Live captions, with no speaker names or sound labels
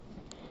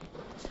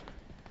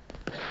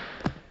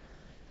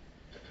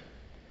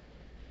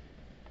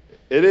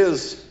It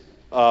is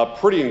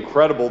pretty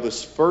incredible,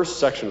 this first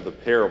section of the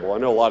parable. I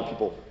know a lot of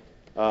people,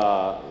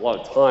 a lot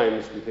of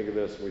times we think of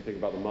this when we think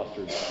about the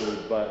mustard seed,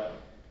 but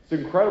it's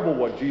incredible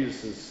what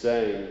Jesus is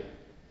saying,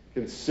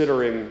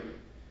 considering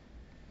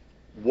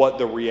what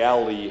the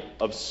reality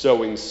of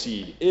sowing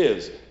seed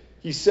is.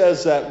 He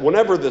says that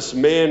whenever this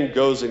man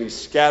goes and he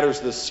scatters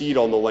the seed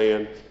on the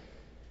land,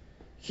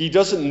 he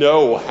doesn't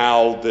know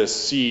how this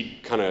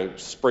seed kind of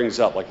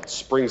springs up. Like it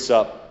springs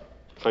up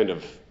kind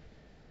of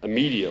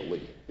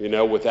immediately,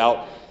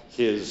 without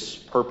his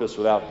purpose,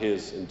 without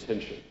his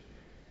intention.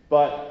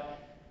 But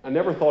I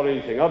never thought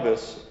anything of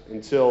this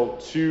until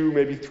 2,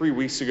 maybe 3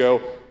 weeks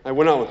ago. I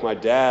went out with my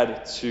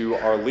dad to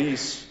our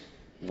lease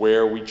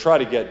where we try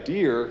to get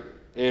deer,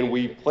 and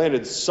we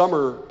planted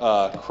summer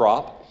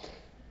crop,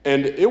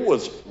 and it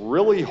was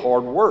really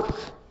hard work.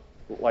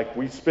 Like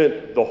we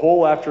spent the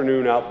whole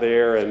afternoon out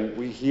there, and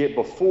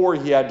before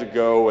he had to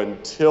go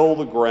and till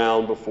the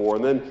ground before,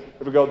 and then you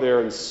have to go there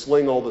and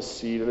sling all the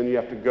seed, and then you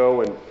have to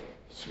go and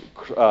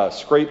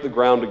scrape the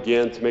ground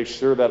again to make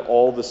sure that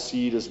all the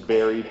seed is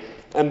buried.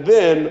 And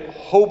then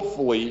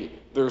hopefully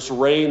there's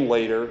rain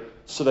later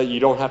so that you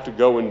don't have to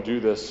go and do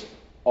this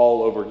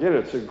all over again.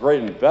 It's a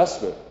great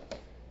investment.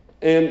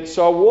 And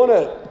so I want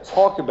to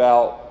talk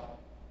about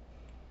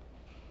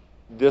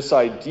this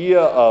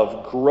idea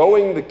of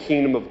growing the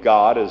kingdom of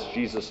God, as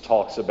Jesus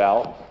talks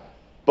about,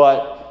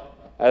 but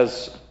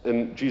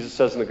Jesus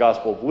says in the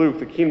Gospel of Luke,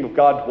 the kingdom of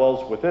God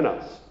dwells within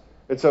us.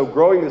 And so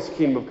growing this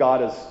kingdom of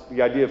God is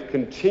the idea of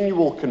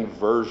continual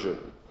conversion.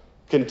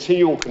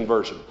 Continual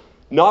conversion.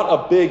 Not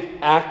a big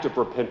act of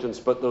repentance,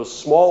 but those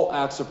small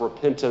acts of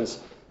repentance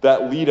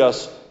that lead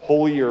us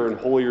holier and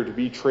holier to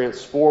be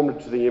transformed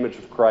into the image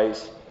of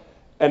Christ.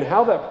 And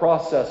how that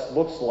process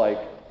looks like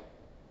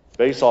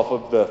based off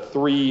of the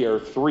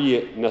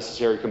three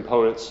necessary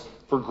components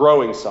for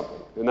growing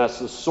something. And that's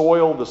the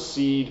soil, the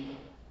seed,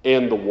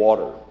 and the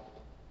water.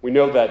 We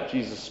know that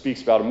Jesus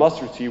speaks about a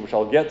mustard seed, which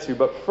I'll get to.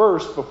 But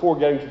first, before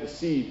getting to the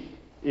seed,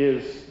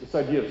 is this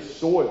idea of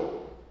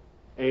soil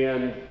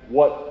and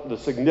what the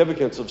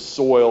significance of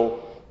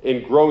soil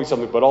in growing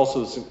something, but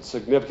also the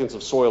significance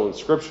of soil in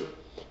Scripture.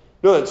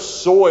 You know that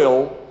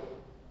soil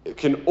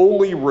can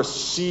only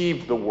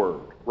receive the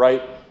word,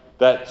 right?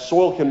 That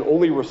soil can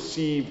only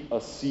receive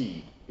a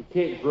seed. It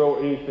can't grow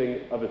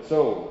anything of its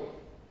own.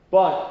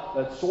 But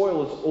that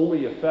soil is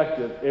only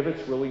effective if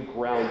it's really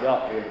ground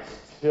up and it's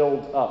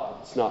tilled up.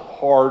 It's not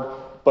hard,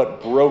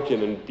 but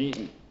broken and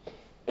beaten.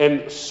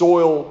 And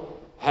soil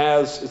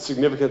has its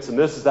significance in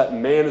this, is that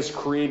man is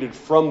created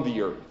from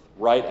the earth,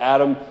 right?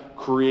 Adam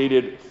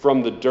created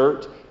from the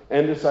dirt.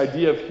 And this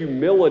idea of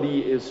humility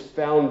is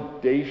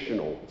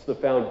foundational. It's the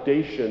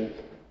foundation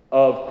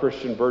of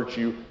Christian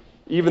virtue.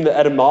 Even the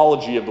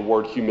etymology of the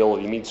word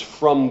humility means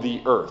from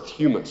the earth,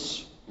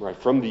 humus, right?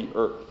 From the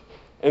earth.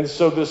 And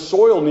so this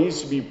soil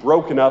needs to be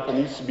broken up and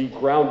needs to be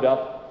ground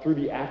up through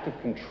the act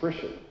of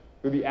contrition,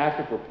 through the act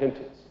of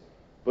repentance.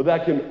 But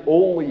that can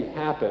only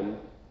happen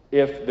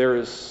if there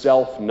is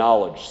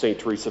self-knowledge, St.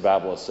 Teresa of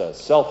Avila says.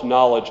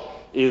 Self-knowledge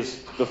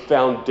is the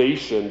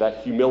foundation, that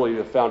humility,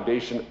 the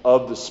foundation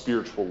of the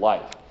spiritual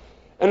life.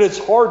 And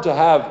it's hard to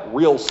have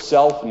real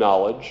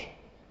self-knowledge,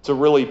 to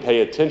really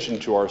pay attention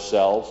to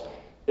ourselves,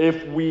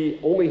 if we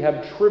only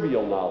have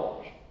trivial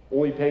knowledge,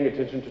 only paying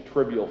attention to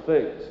trivial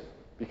things.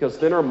 Because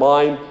then our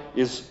mind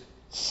is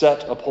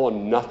set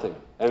upon nothing,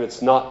 and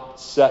it's not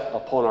set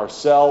upon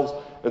ourselves,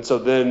 and so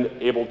then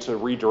able to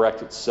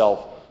redirect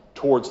itself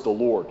towards the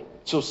Lord.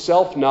 So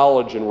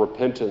self-knowledge and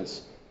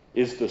repentance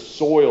is the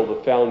soil,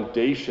 the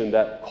foundation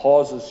that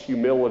causes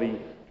humility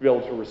to be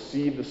able to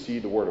receive the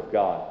seed, the Word of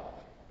God.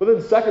 But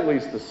then secondly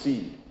is the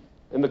seed,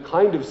 and the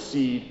kind of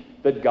seed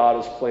that God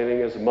is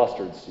planting as a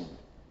mustard seed.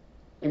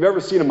 If you've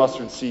ever seen a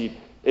mustard seed,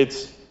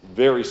 it's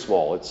very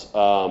small.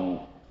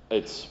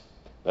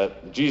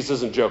 Jesus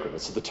isn't joking.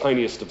 It's the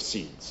tiniest of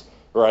seeds,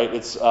 right?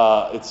 It's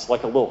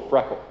like a little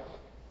freckle.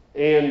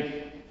 And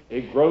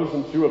it grows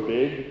into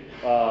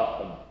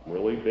a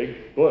really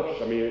big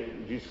bush. I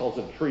mean, Jesus calls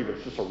it a tree, but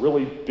it's just a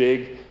really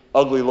big,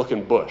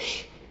 ugly-looking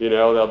bush.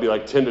 That'll be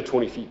like 10 to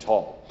 20 feet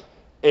tall.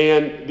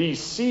 And these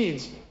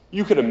seeds,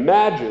 you could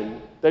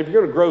imagine that if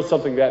you're going to grow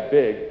something that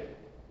big,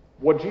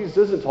 what Jesus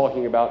isn't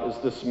talking about is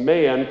this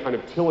man kind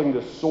of tilling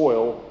the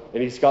soil,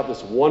 and he's got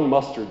this one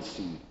mustard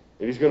seed.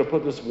 And he's going to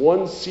put this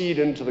one seed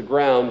into the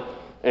ground,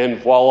 and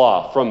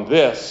voila, from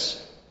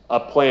this, a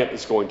plant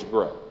is going to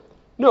grow.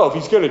 No, if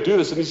he's going to do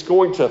this, and he's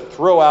going to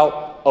throw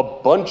out a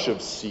bunch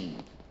of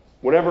seed.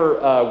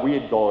 Whenever we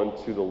had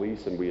gone to the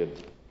lease and we had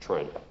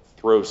tried to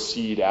throw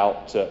seed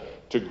out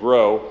to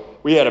grow,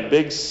 we had a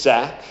big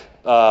sack,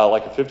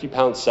 like a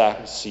 50-pound sack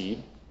of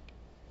seed.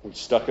 We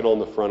stuck it on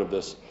the front of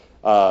this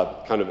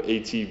kind of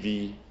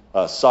ATV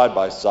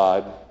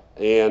side-by-side,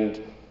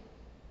 and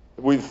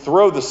we'd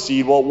throw the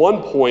seed. Well, at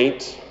one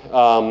point,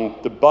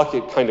 the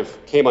bucket kind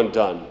of came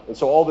undone, and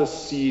so all this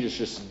seed is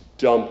just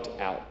dumped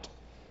out.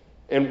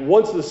 And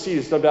once the seed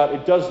is dumped out,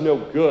 it does no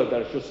good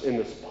that it's just in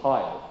this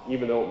pile,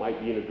 even though it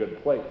might be in a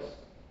good place.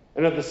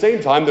 And at the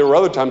same time, there were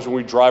other times when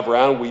we drive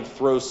around, we'd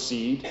throw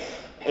seed,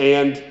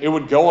 and it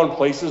would go on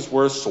places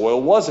where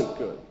soil wasn't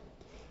good.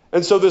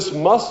 And so this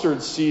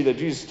mustard seed that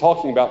Jesus is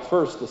talking about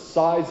first, the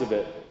size of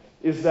it,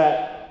 is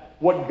that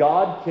what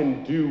God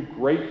can do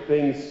great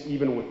things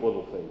even with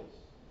little things,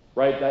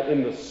 right? That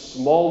in the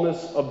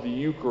smallness of the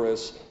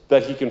Eucharist,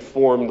 that he can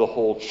form the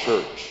whole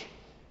church.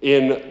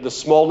 In the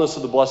smallness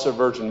of the Blessed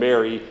Virgin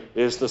Mary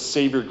is the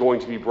Savior going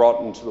to be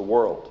brought into the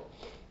world.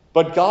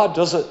 But God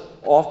doesn't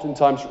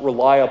oftentimes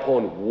rely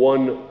upon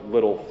one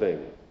little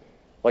thing.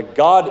 Like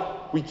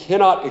God, we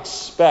cannot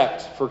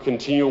expect for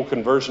continual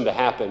conversion to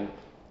happen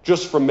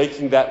just from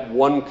making that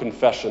one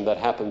confession that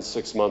happened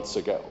 6 months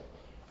ago,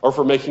 or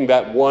for making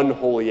that one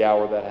holy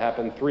hour that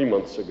happened 3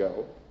 months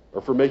ago,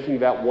 or for making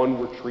that one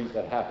retreat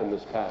that happened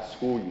this past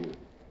school year.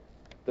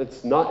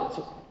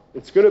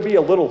 It's going to be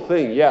a little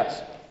thing,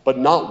 yes, but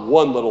not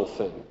one little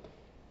thing.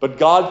 But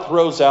God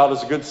throws out,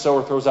 as a good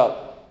sower, throws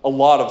out a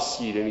lot of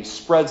seed, and he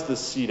spreads the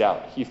seed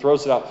out. He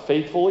throws it out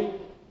faithfully,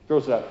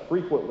 throws it out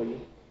frequently,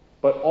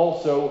 but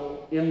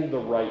also in the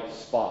right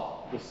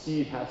spot. The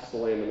seed has to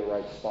land in the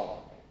right spot.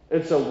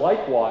 And so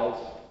likewise,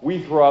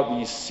 we throw out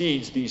these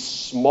seeds, these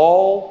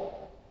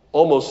small,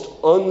 almost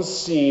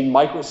unseen,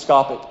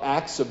 microscopic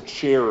acts of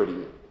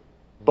charity,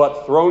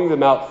 but throwing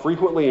them out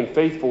frequently and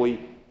faithfully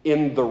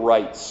in the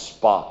right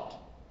spot.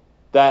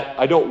 That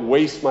I don't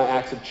waste my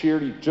acts of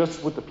charity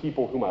just with the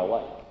people whom I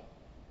like.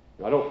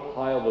 I don't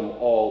pile them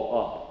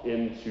all up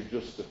into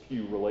just a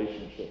few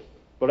relationships.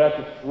 But I have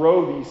to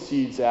throw these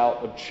seeds out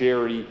of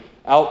charity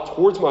out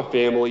towards my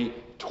family,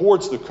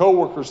 towards the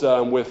coworkers that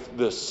I'm with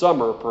this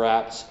summer,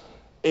 perhaps,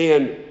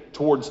 and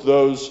towards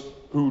those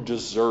who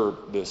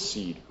deserve this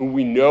seed, whom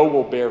we know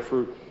will bear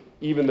fruit,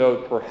 even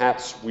though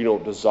perhaps we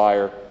don't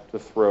desire to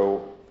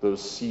throw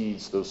those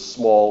seeds, those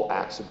small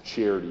acts of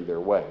charity their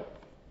way.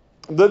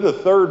 Then the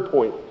third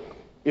point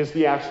is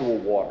the actual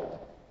water.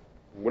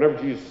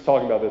 Whenever Jesus is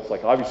talking about this,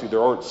 like obviously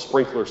there aren't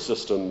sprinkler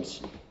systems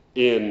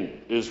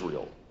in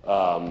Israel.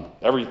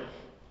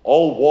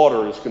 All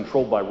water is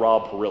controlled by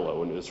Rob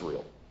Perillo in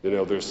Israel. You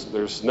know,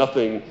 there's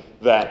nothing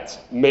that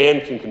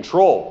man can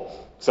control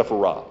except for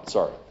Rob.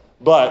 Sorry,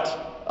 but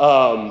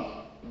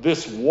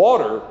this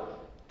water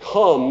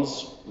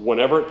comes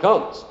whenever it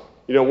comes.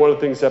 You know, one of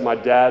the things that my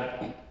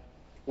dad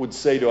would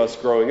say to us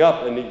growing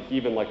up, and he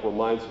even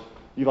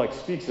he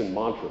speaks in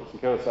mantras. He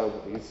kind of sounds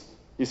like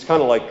he's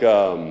kind of like I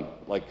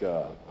don't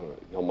know,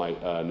 you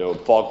might know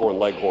Foghorn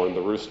Leghorn,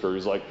 the rooster.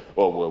 He's like,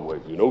 well,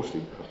 wait, you know,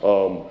 Steve,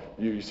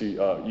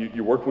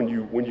 you work when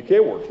you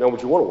can't work, not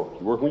what you want to work.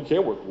 You work when you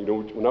can't work, you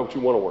know, not what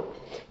you want to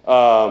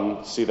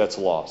work. See, that's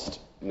lost.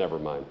 Never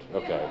mind.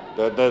 Okay,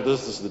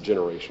 this is the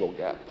generational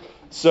gap.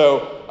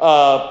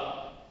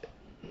 So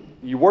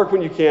you work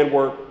when you can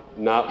work,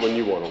 not when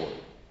you want to work.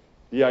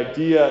 The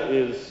idea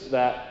is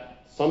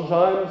that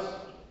sometimes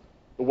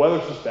the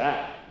weather's just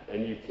bad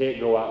and you can't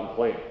go out and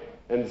plant.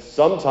 And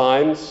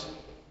sometimes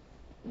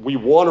we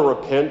want to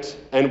repent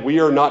and we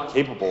are not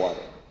capable of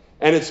it.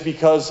 And it's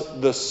because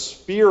the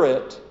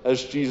Spirit,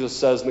 as Jesus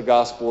says in the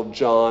Gospel of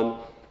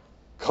John,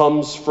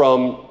 comes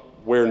from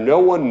where no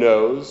one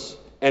knows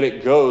and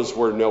it goes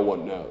where no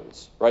one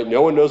knows, right?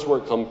 No one knows where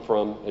it comes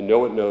from and no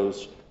one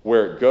knows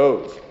where it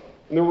goes.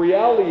 And the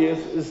reality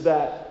is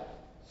that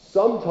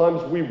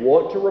sometimes we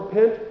want to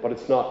repent, but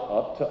it's not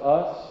up to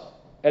us.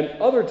 And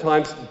other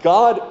times,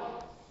 God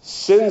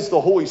sends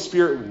the Holy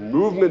Spirit with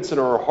movements in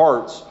our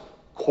hearts,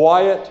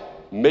 quiet,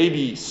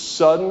 maybe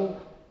sudden,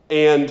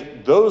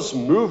 and those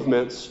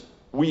movements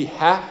we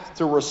have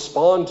to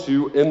respond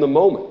to in the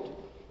moment.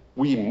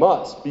 We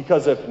must,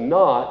 because if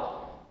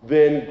not,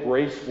 then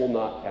grace will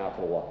not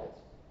capitalize,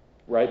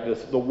 right?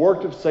 The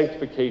work of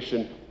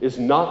sanctification is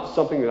not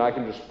something that I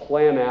can just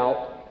plan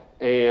out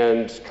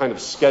and kind of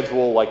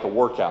schedule like a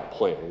workout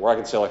plan, where I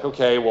can say like,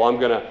 okay, well, I'm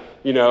going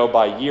to,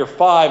 by year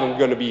 5, I'm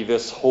going to be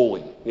this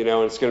holy, and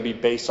it's going to be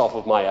based off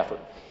of my effort.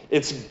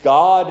 It's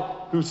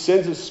God who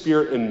sends his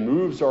Spirit and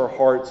moves our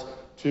hearts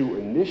to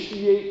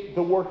initiate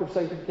the work of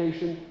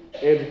sanctification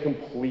and to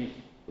complete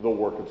the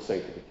work of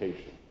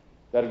sanctification.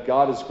 That if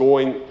God is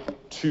going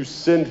to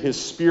send his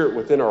Spirit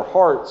within our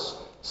hearts,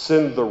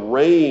 send the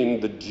rain,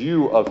 the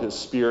dew of his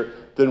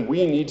Spirit, then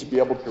we need to be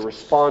able to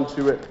respond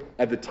to it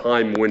at the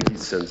time when he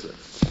sends it.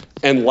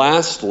 And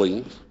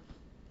lastly,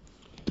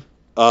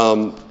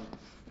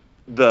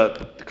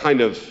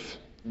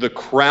 the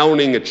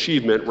crowning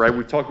achievement, right?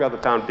 We've talked about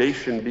the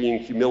foundation being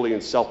humility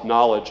and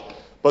self-knowledge,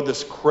 but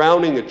this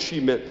crowning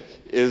achievement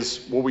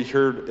is what we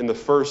heard in the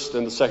first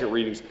and the second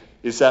readings,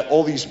 is that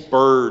all these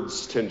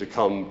birds tend to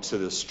come to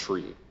this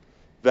tree.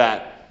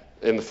 That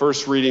in the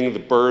first reading, the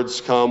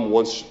birds come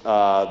once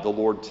the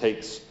Lord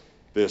takes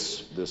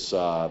this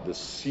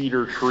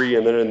cedar tree,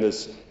 and then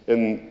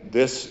in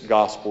this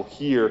gospel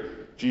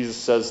here, Jesus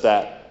says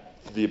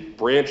that the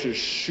branches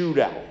shoot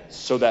out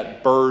so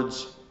that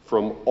birds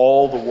from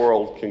all the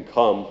world can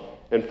come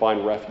and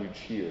find refuge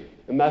here.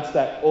 And that's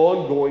that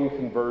ongoing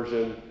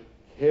conversion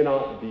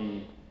cannot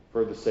be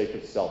for the sake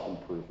of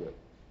self-improvement.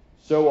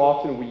 So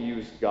often we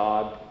use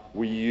God,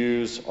 we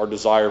use our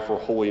desire for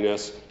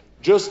holiness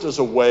just as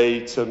a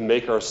way to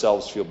make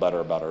ourselves feel better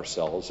about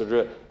ourselves, or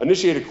to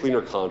initiate a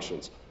cleaner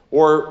conscience,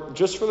 or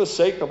just for the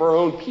sake of our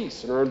own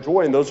peace and our own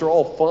joy. And those are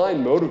all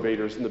fine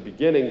motivators in the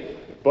beginning,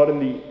 but in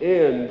the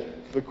end,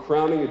 the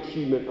crowning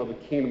achievement of the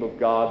kingdom of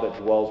God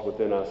that dwells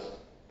within us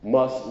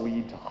must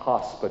lead to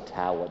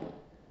hospitality.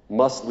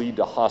 Must lead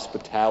to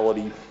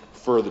hospitality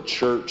for the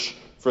church,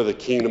 for the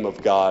kingdom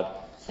of God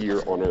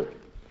here on earth.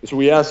 And so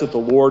we ask that the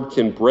Lord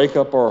can break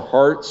up our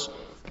hearts,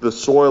 the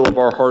soil of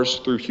our hearts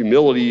through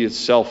humility and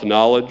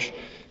self-knowledge,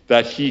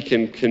 that he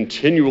can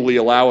continually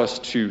allow us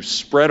to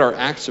spread our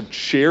acts of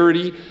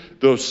charity,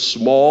 those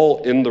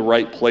small, in the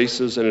right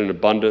places and in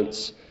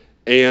abundance,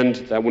 and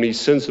that when he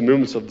sends the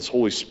movements of this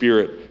Holy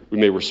Spirit, we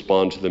may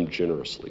respond to them generously.